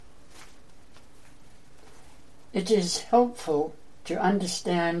It is helpful to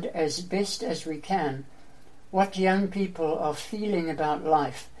understand as best as we can what young people are feeling about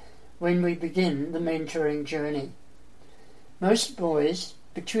life when we begin the mentoring journey. Most boys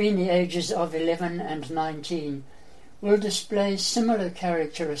between the ages of 11 and 19 will display similar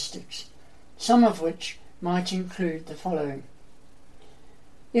characteristics, some of which might include the following.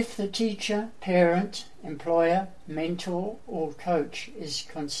 If the teacher, parent, employer, mentor or coach is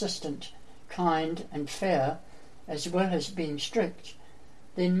consistent, kind and fair, as well as being strict,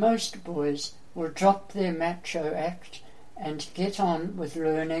 then most boys will drop their macho act and get on with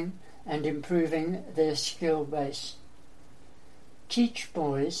learning and improving their skill base. Teach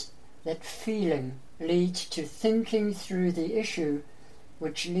boys that feeling leads to thinking through the issue,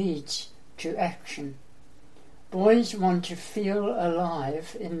 which leads to action. Boys want to feel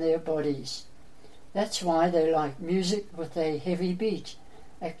alive in their bodies. That's why they like music with a heavy beat,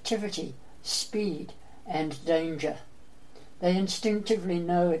 activity, speed, and danger. They instinctively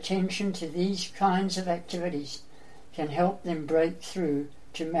know attention to these kinds of activities can help them break through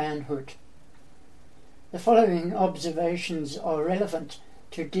to manhood. The following observations are relevant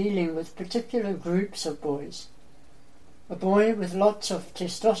to dealing with particular groups of boys. A boy with lots of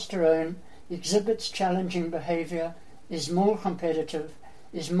testosterone exhibits challenging behavior, is more competitive,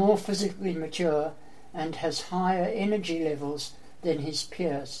 is more physically mature, and has higher energy levels than his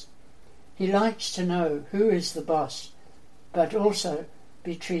peers. He likes to know who is the boss, but also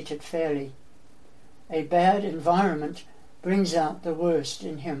be treated fairly. A bad environment brings out the worst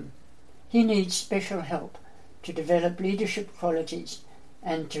in him. He needs special help to develop leadership qualities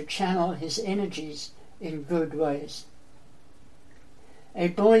and to channel his energies in good ways. A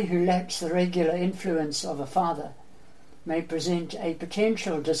boy who lacks the regular influence of a father may present a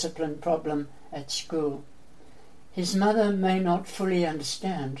potential discipline problem at school. His mother may not fully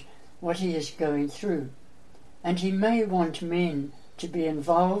understand what he is going through, and he may want men to be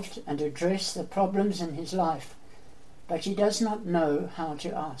involved and address the problems in his life, but he does not know how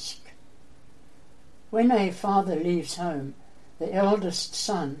to ask. When a father leaves home, the eldest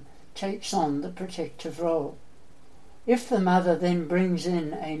son takes on the protective role. If the mother then brings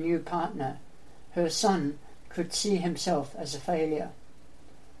in a new partner, her son could see himself as a failure.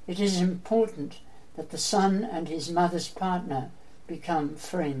 It is important that the son and his mother's partner become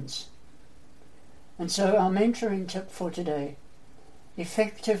friends. And so our mentoring tip for today: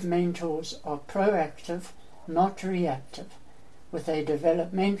 effective mentors are proactive, not reactive, with a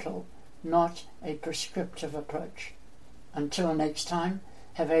developmental, not a prescriptive approach. Until next time,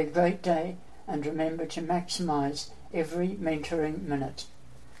 have a great day and remember to maximize every mentoring minute.